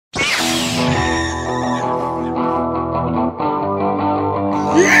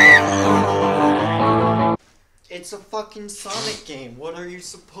It's a fucking Sonic game. What are you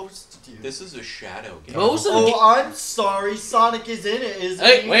supposed to do? This is a Shadow game. Oh, I'm sorry. Sonic is in it,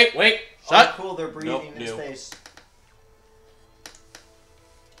 isn't he? Wait. Shut. Oh, cool. They're breathing in space.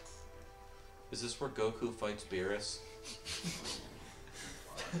 Is this where Goku fights Beerus?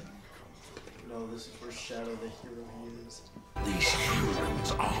 No, this is where Shadow the Hero is. These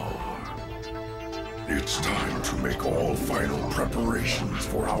humans are. It's time to make all final preparations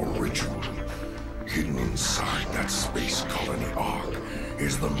for our ritual. Hidden inside that space colony ark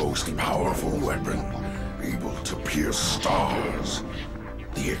is the most powerful weapon, able to pierce stars.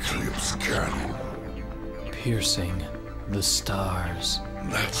 The Eclipse Cannon. Piercing the stars.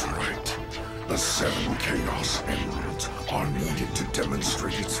 That's right. The 7 Chaos Emeralds are needed to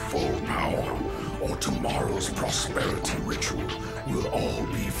demonstrate its full power, or tomorrow's prosperity ritual will all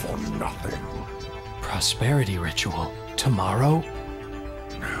be for nothing. Prosperity ritual? Tomorrow?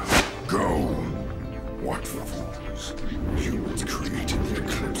 Now, go! What fools. Humans created the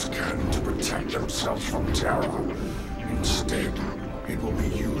Eclipse Cannon to protect themselves from terror. Instead, it will be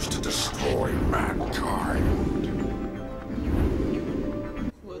used to destroy mankind.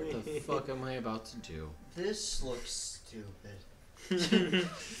 What the fuck am I about to do? This looks stupid.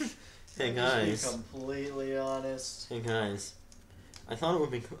 Hey guys. To be completely honest. Hey guys. I thought it would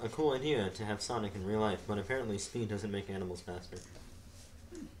be a cool idea to have Sonic in real life, but apparently speed doesn't make animals faster.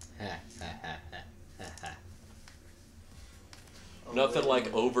 Nothing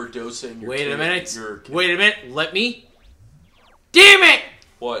like overdosing your Wait a minute. Let me. Damn it!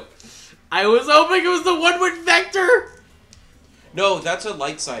 What? I was hoping it was the one with Vector! No, that's a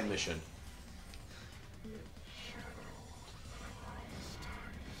light side mission.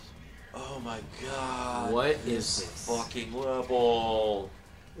 Oh my god. What is this? Fucking level.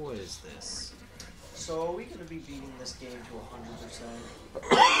 What is this? So are we going to be beating this game to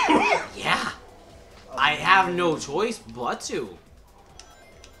 100%? Yeah. I have no choice but to.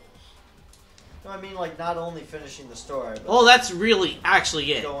 No, I mean, like, not only finishing the story, but Oh, that's really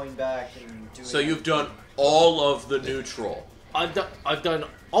actually it. going back and doing... So you've done all of the neutral. I've done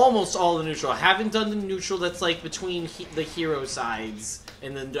almost all the neutral. I haven't done the neutral that's like between the hero sides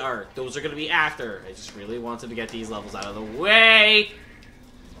and the dark. Those are going to be after. I just really wanted to get these levels out of the way.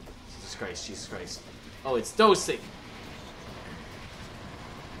 Jesus Christ. Oh, it's dosing.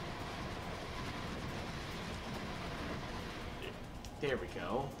 There we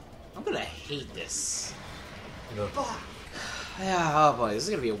go. I'm gonna hate this. Fuck. Yeah, oh boy, this is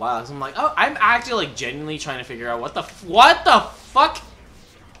gonna be a while. Cause I'm like, oh, I'm actually like genuinely trying to figure out what the fuck?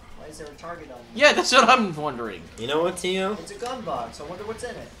 Why is there a target on you? Yeah, that's what I'm wondering. You know what, Tio? It's a gun box. I wonder what's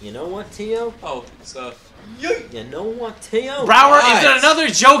in it. You know what, Tio? Oh, it's You know what, Tio? Brower, What? is it another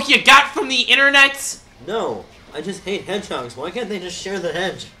joke you got from the internet? No, I just hate hedgehogs. Why can't they just share the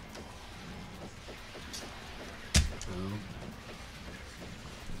hedge?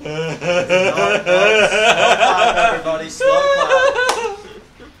 Slow clap, everybody. Slow clap.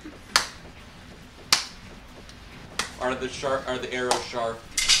 Are the arrows sharp?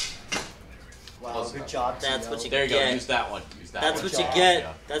 Wow, good job, That's Tio. what you There you go. get. Use that one. Use that That's one. what you job. get.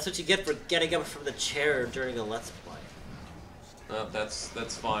 Yeah. That's what you get for getting up from the chair during a let's play.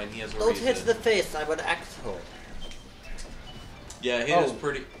 That's fine. He has a Don't reason. hit the face. I'm an actor. Yeah, he Oh. is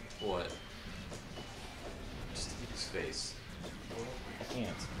pretty. What? Just hit his face. I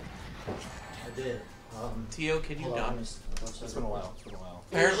can't. I did. Tio, can you not? It's been a while.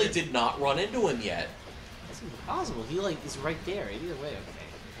 Apparently did not run into him yet. That's impossible. He like is right there. Either way, okay.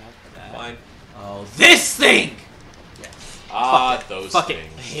 That. Fine. Oh, this thing! Ah, those Fuck it.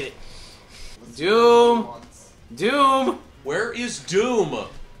 things. I hate it. Doom! Doom! Where is Doom?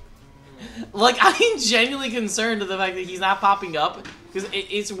 Like, I'm genuinely concerned of the fact that he's not popping up, because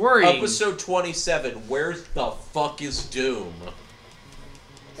it's worrying. Episode 27. Where the fuck is Doom?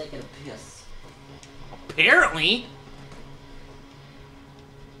 Taking a piss. Apparently.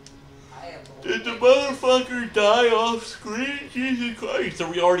 Did the motherfucker die off screen? Jesus Christ. Are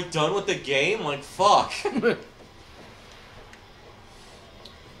we already done with the game? Like, fuck. Christ,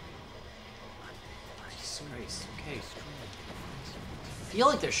 okay. I feel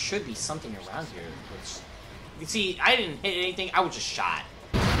like there should be something around here. Which, you see, I didn't hit anything. I was just shot.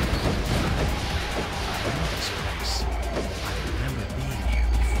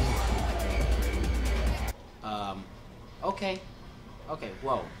 Okay. Okay,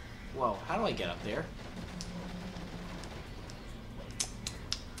 whoa. Whoa, how do I get up there?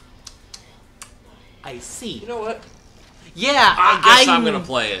 I see. You know what? Yeah, I guess I'm gonna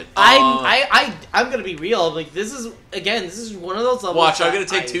play it. I'm gonna be real. Like, this is one of those levels. Watch, I'm gonna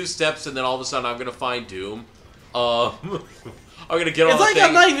take 2 steps and then all of a sudden I'm gonna find Doom. I'm gonna get on It's the like thing.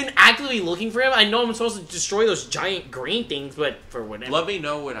 I'm not even actively looking for him. I know I'm supposed to destroy those giant green things, but for whatever. Let me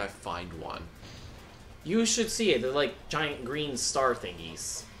know when I find one. You should see it. They're like giant green star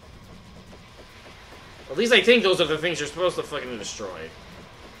thingies. At least I think those are the things you're supposed to fucking destroy.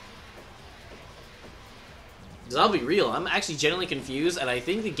 Because I'll be real, I'm actually genuinely confused, and I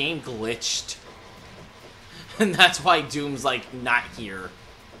think the game glitched. And that's why Doom's, like, not here.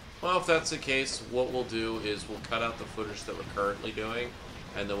 Well, if that's the case, what we'll do is we'll cut out the footage that we're currently doing,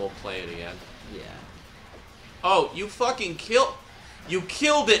 and then we'll play it again. Yeah. Oh, you fucking killed... You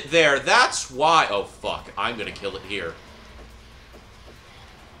killed it there! That's why... Oh, fuck. I'm gonna kill it here.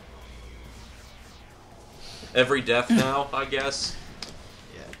 Every death now, I guess.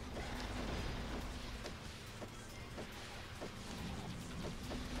 Yeah.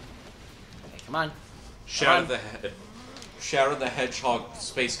 Okay, come on. Shadow the HedgeHog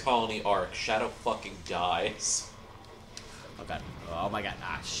Space Colony arc. Shadow fucking dies. Oh god. Oh my god.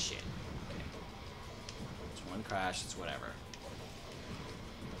 Ah, shit. Okay. It's one crash, it's whatever.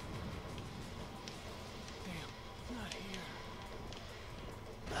 Damn, not here.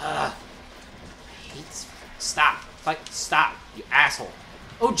 Ah. Stop. Stop, you asshole.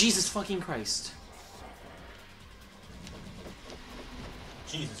 Oh, Jesus fucking Christ.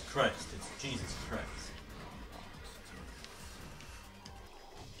 Jesus Christ, it's Jesus Christ.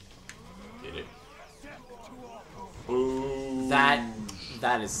 Did it? Ooh.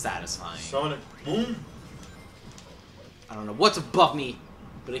 That is satisfying. Sonic boom. I don't know what's above me,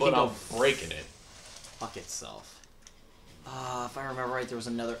 but it can go I'm breaking it. fuck itself. If I remember right, there was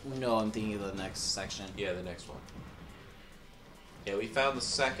another... No, I'm thinking of the next section. Yeah, the next one. Yeah, we found the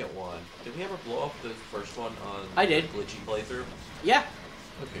second one. Did we ever blow up the first one on I did. the glitchy playthrough? Yeah,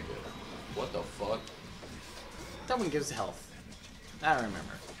 Okay, good. What the fuck? that one gives health. I don't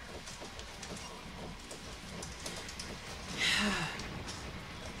remember.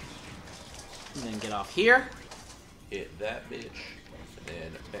 And then get off here. Hit that bitch. And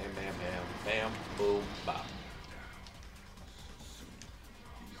then bam, bam, bam, bam, boom, bop.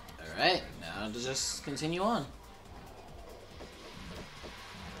 Alright, now to just continue on.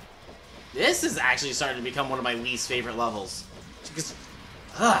 This is actually starting to become one of my least favorite levels. Because,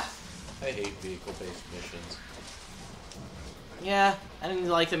 I hate vehicle-based missions. yeah, I didn't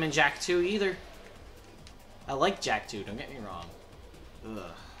like them in Jak 2 either. I like Jak 2, don't get me wrong.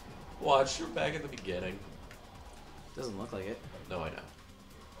 Ugh, Watch, you're back at the beginning. doesn't look like it. No, I know.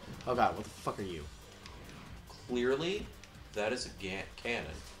 Oh god, what the fuck are you? Clearly, that is a cannon.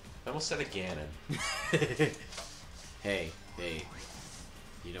 I almost said a Ganon. Hey,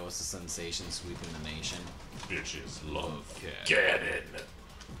 you know what's the sensation sweeping the nation? Bitches love Ganon.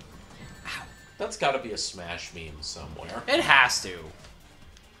 Ow. That's gotta be a Smash meme somewhere. It has to.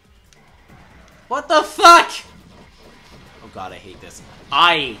 What the fuck? Oh god, I hate this.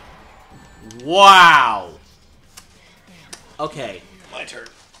 Wow. Okay. My turn.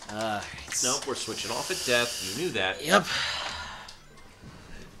 It's... Nope, we're switching off at death. You knew that. Yep.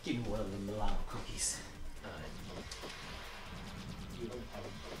 Give me one of the Milano cookies.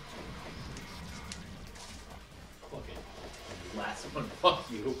 Okay. Last one, fuck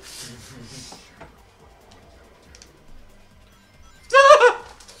you.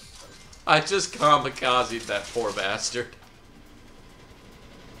 I just kamikazed that poor bastard.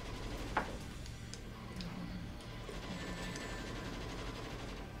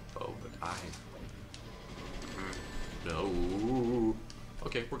 Oh, but no.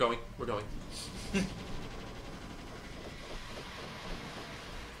 Okay, we're going. We're going.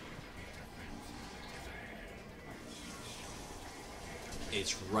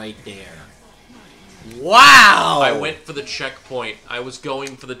 It's right there. Wow! I went for the checkpoint. I was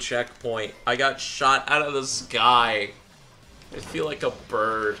going for the checkpoint. I got shot out of the sky. I feel like a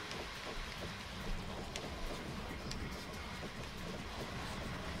bird.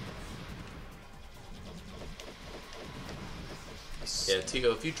 Yeah,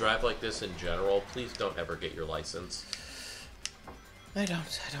 Tigo, if you drive like this in general, please don't ever get your license. I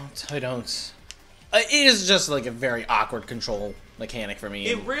don't. It is just like a very awkward control mechanic for me.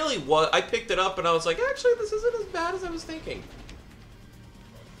 It really was. I picked it up and I was like, actually, this isn't as bad as I was thinking.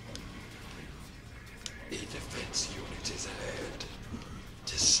 A defense unit is ahead.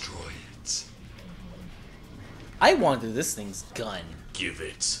 Destroy it. I wanted this thing's gun. Give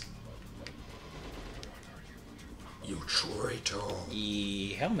it. You traitor.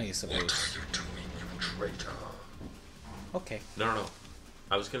 How am I What supposed? are you doing, you traitor? Okay. No.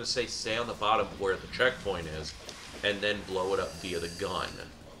 I was going to say stay on the bottom where the checkpoint is, and then blow it up via the gun.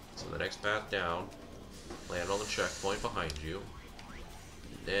 So the next path down, land on the checkpoint behind you,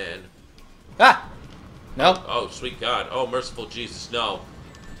 and then... Ah! No. Oh, sweet God. Oh, merciful Jesus, no.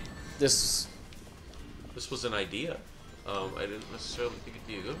 This. This was an idea. I didn't necessarily think it'd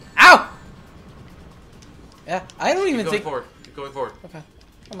be a good one. Ow! Yeah, I don't even Keep going think. forward. Keep going forward. Okay.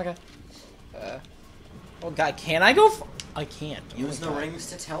 Oh my God. Oh God, can I go? I can't. Oh Use my the God. rings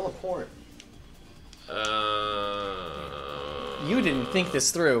to teleport. You didn't think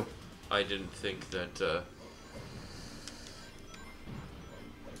this through. I didn't think that.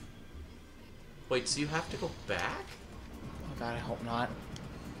 Wait, so you have to go back? Oh God, I hope not.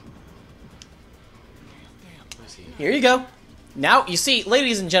 Where is he? Here you go. Now you see,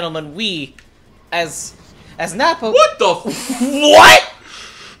 ladies and gentlemen, we, as Nappa. What the? What?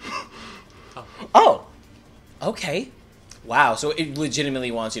 Oh. Okay. Wow. So it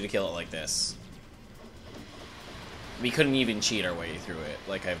legitimately wants you to kill it like this. We couldn't even cheat our way through it,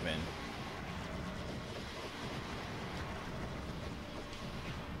 like I've been.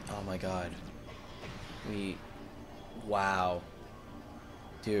 Oh my God. Wow.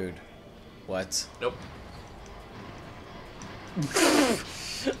 Dude. What? Nope.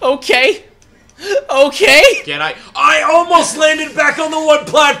 Okay. Okay. Can I almost landed back on the one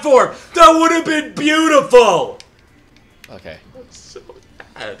platform. That would have been beautiful. Okay. That's so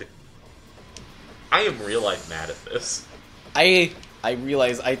bad. I am real life mad at this. I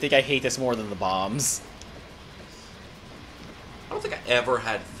realize I think I hate this more than the bombs. I don't think I ever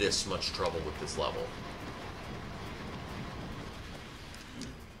had this much trouble with this level.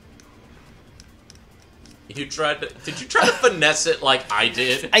 Did you try to finesse it like I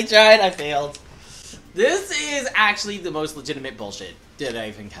did? I tried, I failed. This is actually the most legitimate bullshit that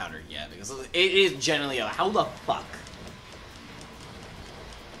I've encountered yet, because it is generally a how the fuck?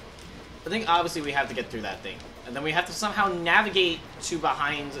 I think obviously we have to get through that thing. And then we have to somehow navigate to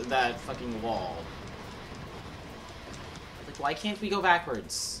behind that fucking wall. Like, why can't we go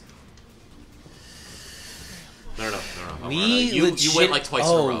backwards? No. We You went like twice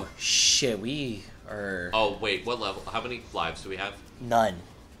in a row. Oh, shit, we are... Oh, wait, what level? How many lives do we have? None.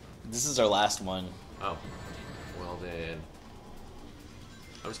 This is our last one. Oh. Well then...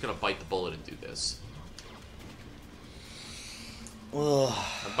 I'm just gonna bite the bullet and do this. Ugh.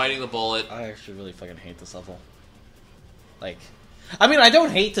 I'm biting the bullet. I actually really fucking hate this level. Like, I mean, I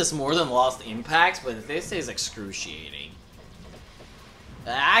don't hate this more than Lost Impact, but this is excruciating.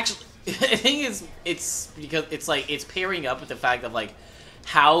 Actually, I think it's because it's like it's pairing up with the fact of like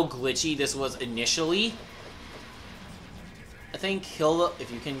how glitchy this was initially. I think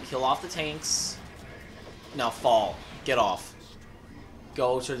if you can kill off the tanks. Now fall, get off,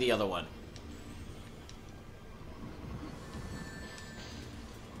 go to the other one.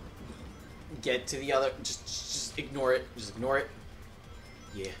 Get to the other. Just ignore it. Just ignore it.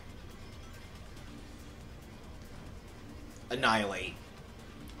 Yeah. Annihilate.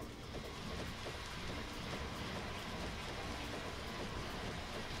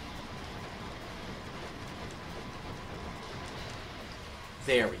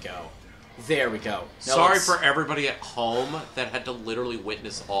 There we go. There we go. Now Sorry for everybody at home that had to literally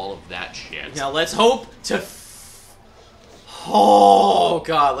witness all of that shit. Now let's hope to. Oh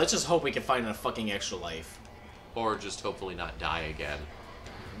God! Let's just hope we can find a fucking extra life. Or just hopefully not die again.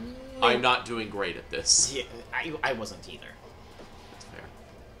 I'm not doing great at this. Yeah, I wasn't either. That's fair.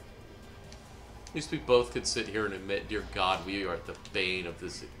 At least we both could sit here and admit, dear God, we are at the bane of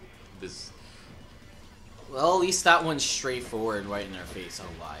this. Well, at least that one's straightforward, right in our face. Oh,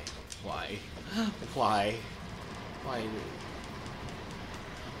 why? Why? Why? Why?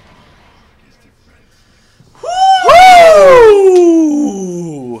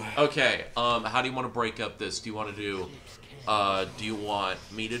 Woo! Okay, how do you want to break up this? Do you want to do you want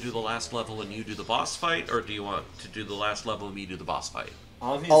me to do the last level and you do the boss fight, or do you want to do the last level and me do the boss fight?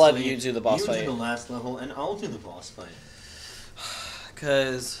 Obviously, I'll have you do the boss fight. You do the last level, and I'll do the boss fight.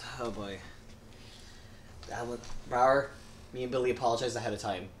 Because, oh boy. Brower, me and Billy apologized ahead of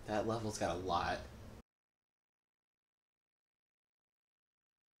time. That level's got a lot